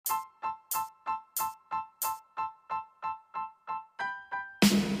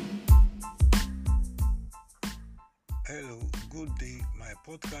good day. My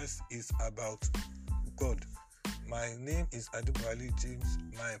podcast is about God. My name is Adubali James.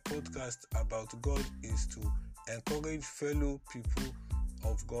 My podcast about God is to encourage fellow people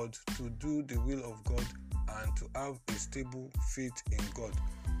of God to do the will of God and to have a stable faith in God,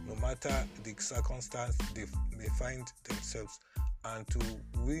 no matter the circumstance they may find themselves, and to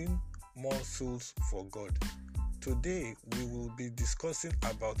win more souls for God. Today, we will be discussing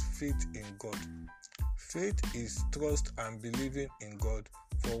about faith in God. Faith is trust and believing in God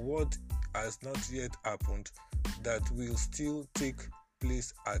for what has not yet happened that will still take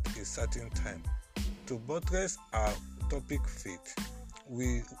place at a certain time. To buttress our topic faith,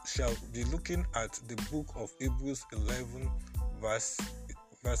 we shall be looking at the book of Hebrews 11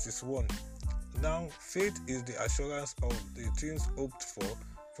 verses 1. Now, faith is the assurance of the things hoped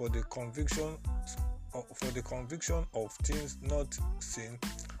for the conviction of things not seen.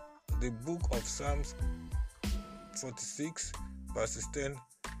 The book of Psalms 46 verses 10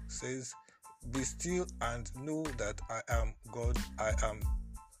 says, "Be still and know that I am God.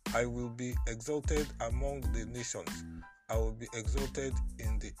 I will be exalted among the nations. I will be exalted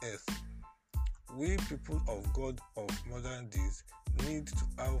in the earth." We people of God of modern days need to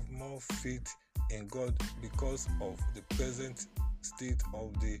have more faith in God because of the present state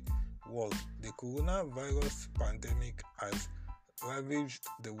of the world. The coronavirus pandemic has ravaged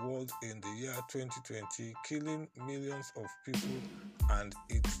the world in the year 2020, killing millions of people, and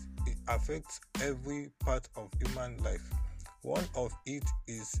it affects every part of human life. One of it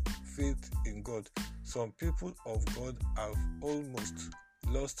is faith in God. Some people of God have almost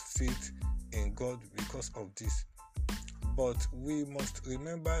lost faith in God because of this. But we must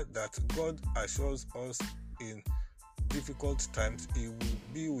remember that God assures us in difficult times He will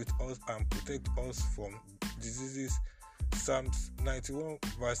be with us and protect us from diseases. Psalms 91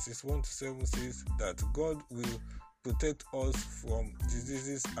 verses 1 to 7 says that God will protect us from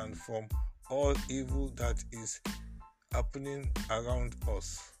diseases and from all evil that is happening around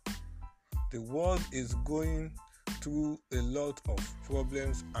us. The world is going through a lot of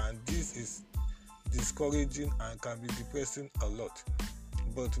problems, and this is discouraging and can be depressing a lot.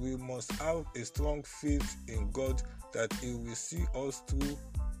 But we must have a strong faith in God that He will see us through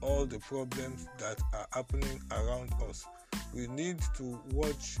all the problems that are happening around us. We need to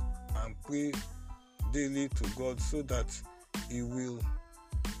watch and pray daily to God so that He will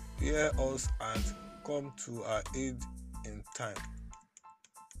hear us and come to our aid in time.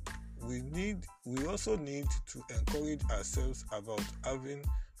 We also need to encourage ourselves about having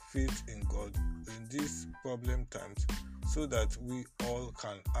faith in God in these problem times so that we all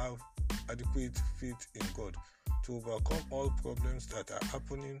can have adequate faith in God to overcome all problems that are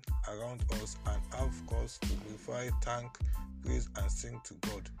happening around us and have cause to glorify, thank, praise and sing to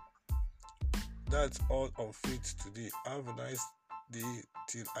God. That's all of faith today. Have a nice day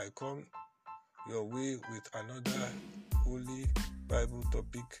till I come your way with another holy Bible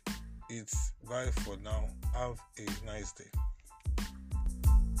topic. It's bye for now. Have a nice day.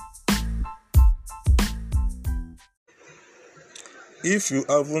 If you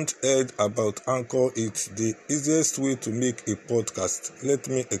haven't heard about Anchor, it's the easiest way to make a podcast. Let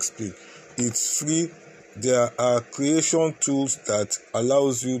me explain. It's free. There are creation tools that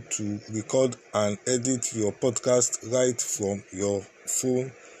allows you to record and edit your podcast right from your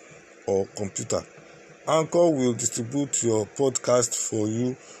phone or computer. Anchor will distribute your podcast for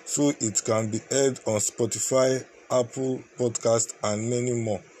you so it can be heard on Spotify, Apple Podcast and many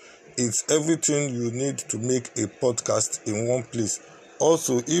more. It's everything you need to make a podcast in one place.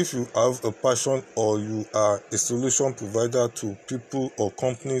 Also, if you have a passion or you are a solution provider to people or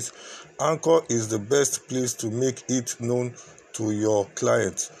companies, Anchor is the best place to make it known to your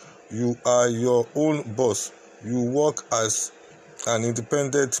clients. You are your own boss. You work as an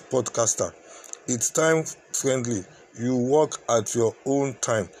independent podcaster. It's time friendly. You work at your own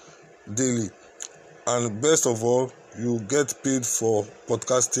time daily. And best of all, you get paid for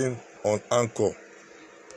podcasting on Anchor.